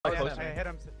I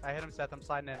hit him, Seth. I'm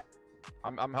sliding in.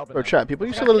 I'm helping. Bro, chat. People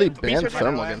used to literally ban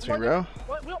thermal against me, bro.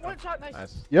 One shot,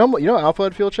 nice. You know Alpha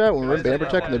I'd feel, chat, when we're in ban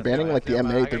protect and they're banning like the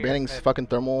M8, they're banning fucking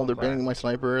thermal, they're banning my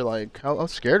sniper. Like, how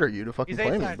scared are you to fucking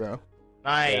play me, bro?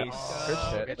 Nice.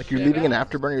 Like, you're leaving in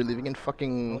afterburner, you're leaving in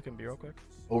fucking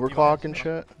overclock and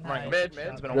shit. Mid.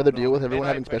 I'd rather deal with everyone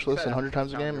having specialists 100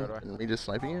 times a game and me just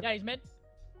sniping it. Yeah, he's mid.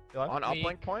 On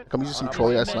uplink point. Come use some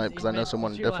trolley ass snipe because I know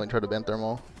someone definitely tried to ban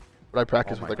thermal. But I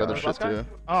practice with like other shit too.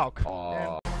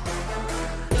 Oh,